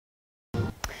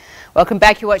Welcome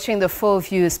back. You're watching the Full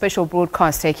View special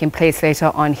broadcast taking place later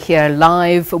on here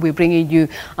live. We're bringing you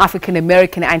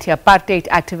African-American anti-apartheid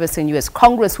activist and US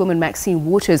Congresswoman Maxine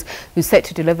Waters, who's set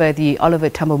to deliver the Oliver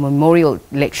Tambo Memorial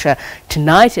Lecture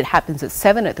tonight. It happens at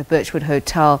 7 at the Birchwood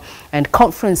Hotel and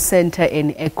Conference Centre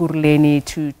in Ekurhuleni,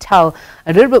 to tell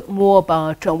a little bit more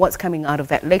about what's coming out of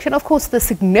that lecture and, of course, the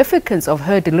significance of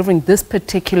her delivering this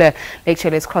particular lecture.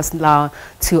 Let's cross now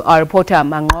to our reporter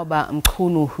Manqoba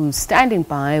Mchunu, who's standing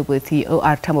by with the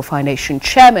OR Tambo Foundation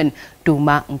Chairman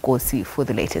Duma Nkosi for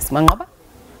the latest. Manqoba?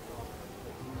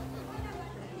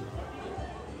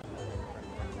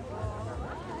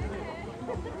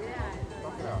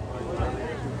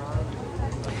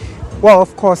 Well,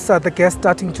 of course, the guests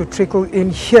starting to trickle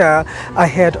in here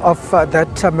ahead of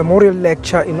that memorial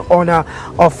lecture in honor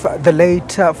of the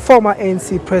late former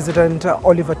ANC President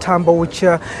Oliver Tambo, which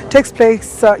takes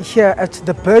place here at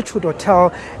the Birchwood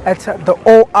Hotel at the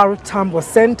OR Tambo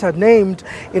Centre, named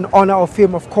in honor of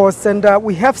him, of course. And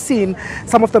we have seen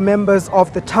some of the members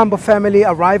of the Tambo family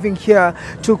arriving here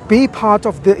to be part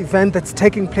of the event that's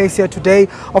taking place here today.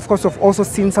 Of course, we've also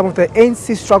seen some of the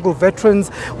ANC struggle veterans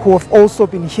who have also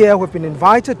been here, who have been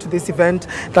invited to this event,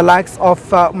 the likes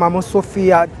of Mama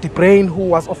Sophia de Bruyn, who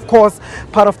was, of course,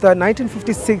 part of the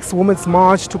 1956 Women's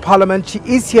March to Parliament. She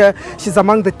is here. She's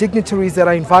among the dignitaries that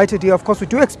are invited here. Of course, we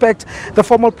do expect the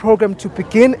formal program to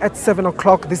begin at 7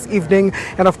 o'clock this evening,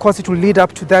 and of course it will lead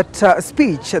up to that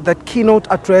speech, that keynote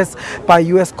address by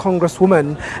US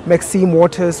Congresswoman Maxine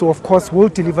Waters, who of course will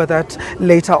deliver that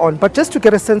later on. But just to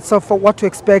get a sense of what to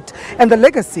expect and the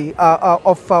legacy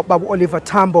of Babu Oliver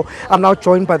Tambo, I'm now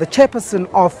joined by the chairperson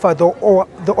of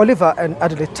the Oliver and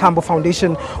Adelaide Tambo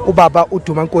Foundation, Ubaba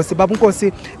Duma Nkosi. Babu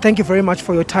Nkosi, thank you very much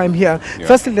for your time here. Yeah.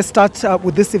 Firstly, let's start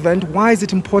with this event. Why is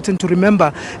it important to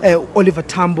remember Oliver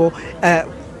Tambo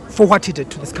for what he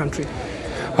did to this country?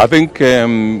 I think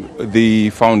the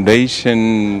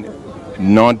foundation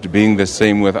not being the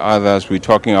same with others, we're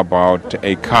talking about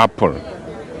a couple,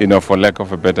 for lack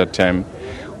of a better term.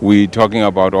 We're talking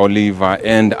about Oliver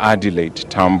and Adelaide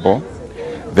Tambo.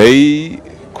 They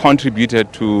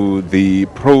contributed to the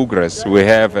progress we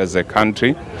have as a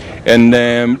country, and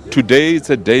today is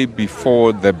a day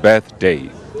before the birthday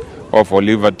of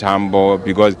Oliver Tambo,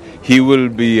 because he will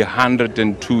be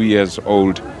 102 years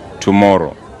old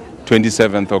tomorrow,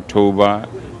 27th October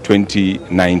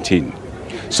 2019.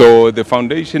 So the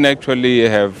foundation actually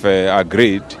have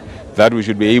agreed that we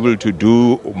should be able to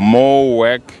do more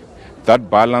work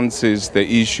that balances the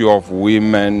issue of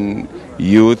women,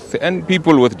 youth and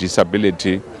people with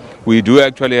disability. We do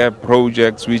actually have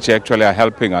projects which actually are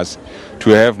helping us to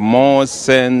have more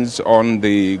sense on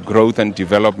the growth and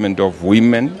development of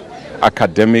women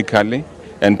academically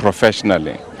and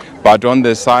professionally. But on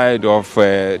the side of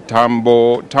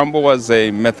Tambo was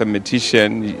a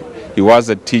mathematician, he was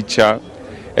a teacher,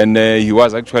 and he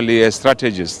was actually a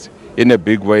strategist in a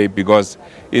big way, because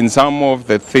in some of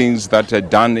the things that are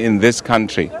done in this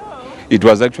country, it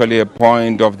was actually a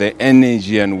point of the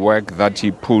energy and work that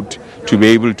he put to be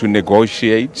able to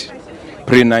negotiate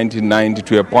pre-1990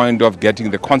 to a point of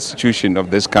getting the constitution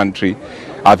of this country.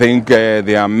 I think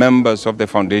there are members of the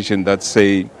foundation that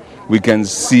say we can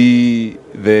see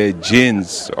the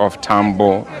genes of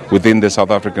Tambo within the South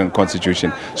African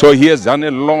constitution. So he has done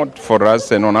a lot for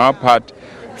us, and on our part,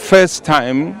 first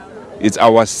time, it's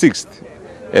our 6th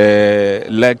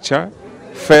lecture,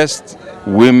 first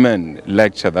women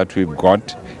lecture that we've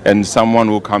got, and someone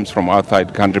who comes from outside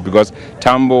the country, because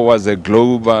Tambo was a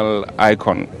global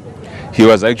icon. He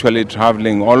was actually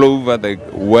traveling all over the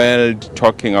world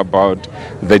talking about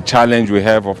the challenge we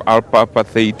have of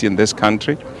apartheid in this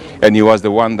country, and he was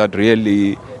the one that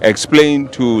really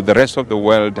explained to the rest of the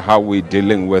world how we're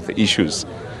dealing with issues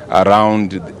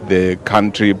around the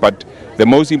country. But the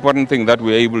most important thing that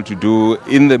we're able to do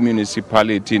in the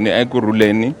municipality in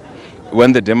Ekurhuleni,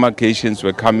 when the demarcations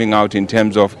were coming out in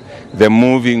terms of the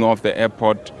moving of the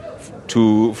airport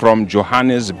from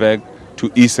Johannesburg to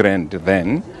East Rand,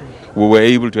 then we were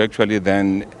able to actually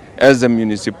then, as a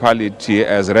municipality,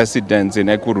 as residents in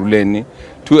Ekurhuleni,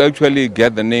 to actually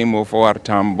get the name of OR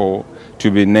Tambo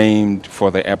to be named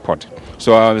for the airport.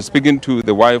 So I was speaking to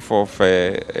the wife of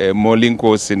Duma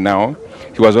Nkosi now.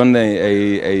 He was on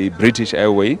a British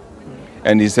Airway,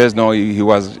 and he says no, she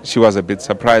was a bit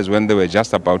surprised when they were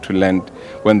just about to land,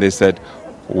 when they said,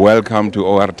 "Welcome to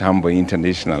OR Tambo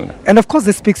International." And of course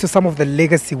this speaks to some of the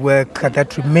legacy work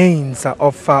that remains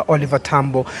of Oliver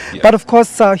Tambo. Yeah. But of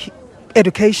course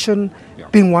education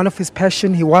being one of his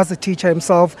passion, he was a teacher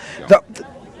himself.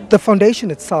 The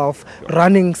foundation itself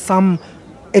running some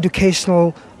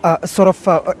educational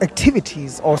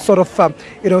activities or some of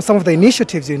the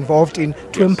initiatives you're involved in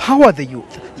to empower the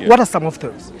youth? Yes. What are some of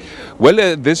those? Well,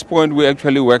 at this point, we're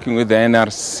actually working with the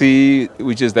NRC,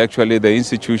 which is actually the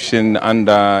institution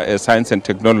under science and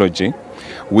technology.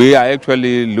 We are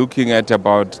actually looking at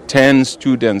about 10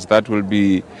 students that will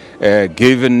be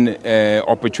given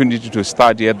opportunity to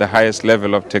study at the highest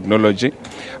level of technology.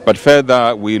 But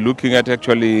further, we're looking at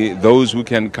actually those who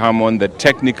can come on the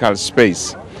technical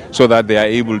space so that they are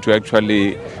able to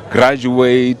actually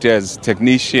graduate as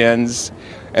technicians.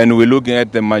 And we're looking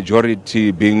at the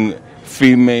majority being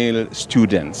female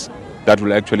students that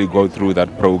will actually go through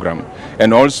that program.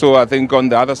 And also, I think on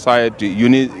the other side, you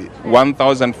need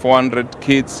 1,400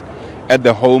 kids at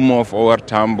the home of Oliver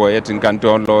Tambo at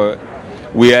Nkantolo.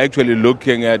 We are actually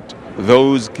looking at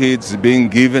those kids being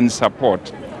given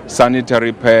support,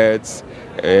 sanitary pads,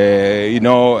 their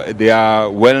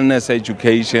wellness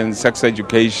education, sex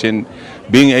education,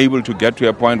 being able to get to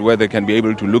a point where they can be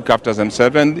able to look after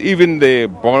themselves, and even the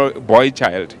boy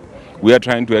child. We are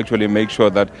trying to actually make sure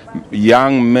that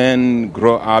young men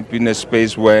grow up in a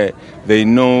space where they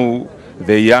know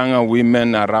the younger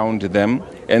women around them,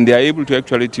 and they are able to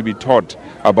actually to be taught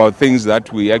about things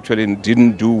that we actually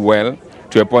didn't do well,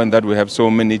 to a point that we have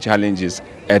so many challenges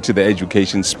at the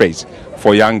education space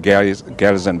for young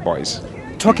girls and boys.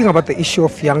 Talking about the issue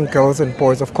of young girls and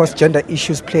boys, of course, gender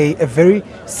issues play a very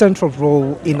central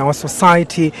role in our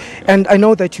society. And I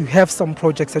know that you have some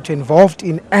projects that you're involved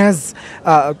in as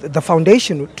the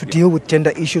foundation to deal with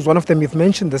gender issues. One of them, you've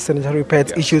mentioned the sanitary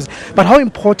pads issues. But how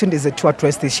important is it to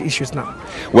address these issues now?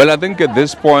 Well, I think at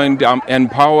this point,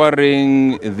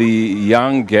 empowering the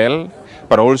young girl,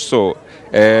 but also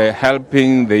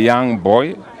helping the young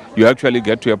boy, you actually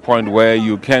get to a point where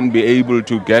you can be able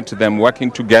to get them working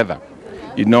together.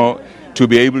 To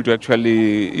be able to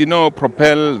actually,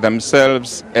 propel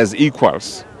themselves as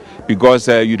equals. Because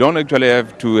you don't actually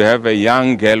have to have a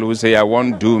young girl who say, I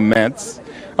won't do maths,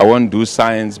 I won't do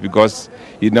science because,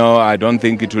 I don't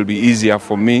think it will be easier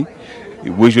for me.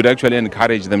 We should actually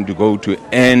encourage them to go to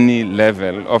any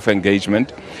level of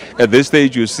engagement. At this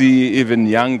stage, you see even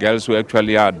young girls who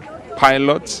actually are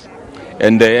pilots,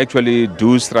 and they actually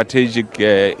do strategic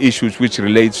issues which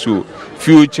relates to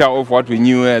future of what we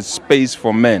knew as space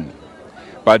for men.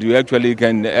 But you actually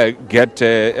can get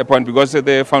a point, because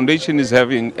the foundation is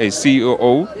having a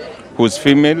COO who's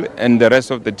female, and the rest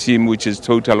of the team, which is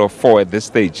total of 4 at this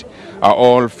stage, are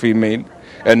all female.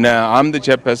 And I'm the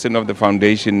chairperson of the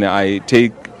foundation. I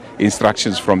take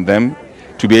instructions from them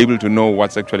to be able to know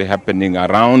what's actually happening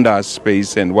around our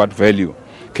space and what value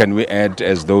can we add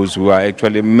as those who are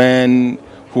actually men,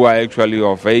 who are actually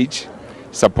of age,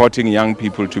 supporting young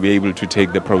people to be able to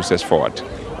take the process forward.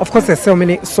 Of course, there's so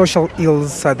many social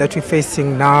ills that we're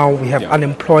facing now. We have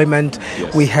unemployment,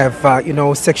 we have,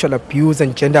 sexual abuse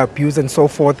and gender abuse and so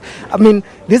forth. I mean,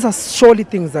 these are surely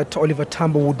things that Oliver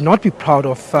Tambo would not be proud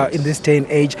of in this day and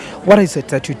age. What is it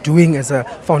that you're doing as a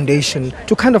foundation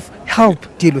to kind of help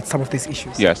deal with some of these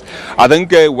issues? Yes, I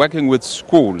think working with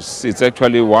schools, it's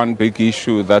actually one big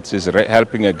issue that is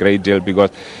helping a great deal, because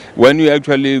when you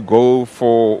actually go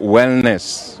for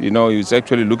wellness, it's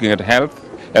actually looking at health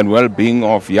and well-being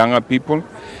of younger people.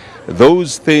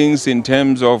 Those things in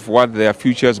terms of what their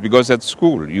futures, because at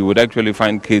school you would actually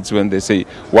find kids when they say,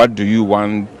 what do you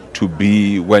want to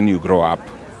be when you grow up?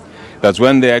 That's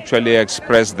when they actually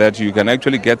express that. You can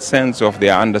actually get sense of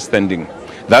their understanding,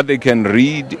 that they can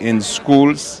read in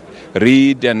schools,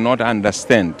 read and not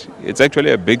understand. It's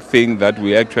actually a big thing that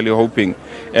we're actually hoping,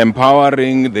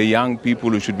 empowering the young people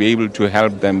who should be able to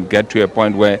help them get to a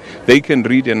point where they can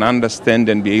read and understand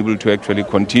and be able to actually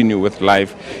continue with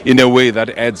life in a way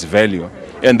that adds value.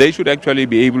 And they should actually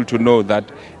be able to know that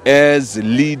as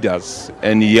leaders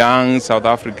and young South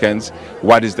Africans,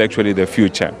 what is actually the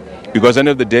future? Because at the end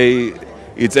of the day,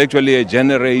 it's actually a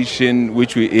generation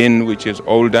which we're in, which is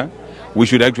older. We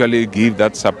should actually give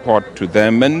that support to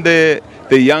them, and the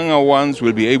younger ones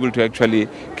will be able to actually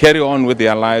carry on with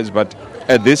their lives. But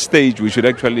at this stage, we should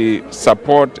actually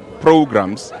support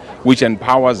programs which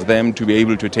empowers them to be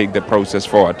able to take the process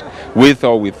forward, with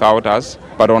or without us.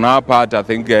 But on our part, I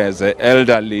think as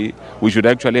elderly, we should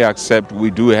actually accept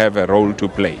we do have a role to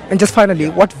play. And just finally,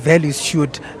 what values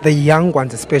should the young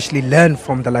ones especially learn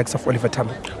from the likes of Oliver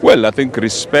Tambo? Well, I think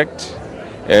respect,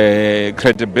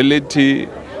 credibility,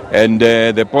 and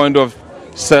the point of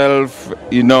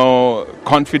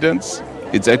confidence.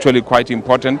 It's actually quite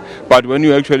important. But when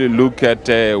you actually look at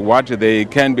what they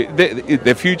can be,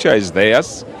 the future is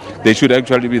theirs. They should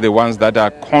actually be the ones that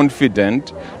are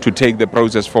confident to take the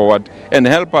process forward and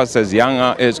help us as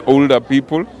older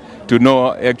people to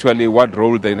know actually what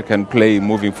role they can play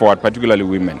moving forward, particularly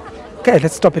women. Okay,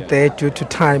 let's stop it there due to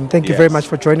time. Thank you very much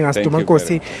for joining us, Duma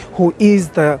Nkosi, who is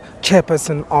the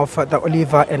chairperson of the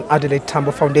Oliver and Adelaide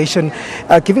Tambo Foundation,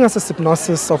 giving us a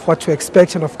synopsis of what to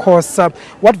expect and, of course,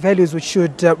 what values we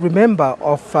should remember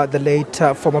of the late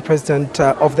former president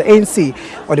of the ANC,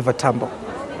 Oliver Tambo.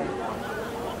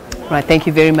 Right, thank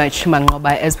you very much,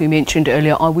 Manqoba. As we mentioned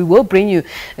earlier on, we will bring you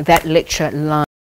that lecture live.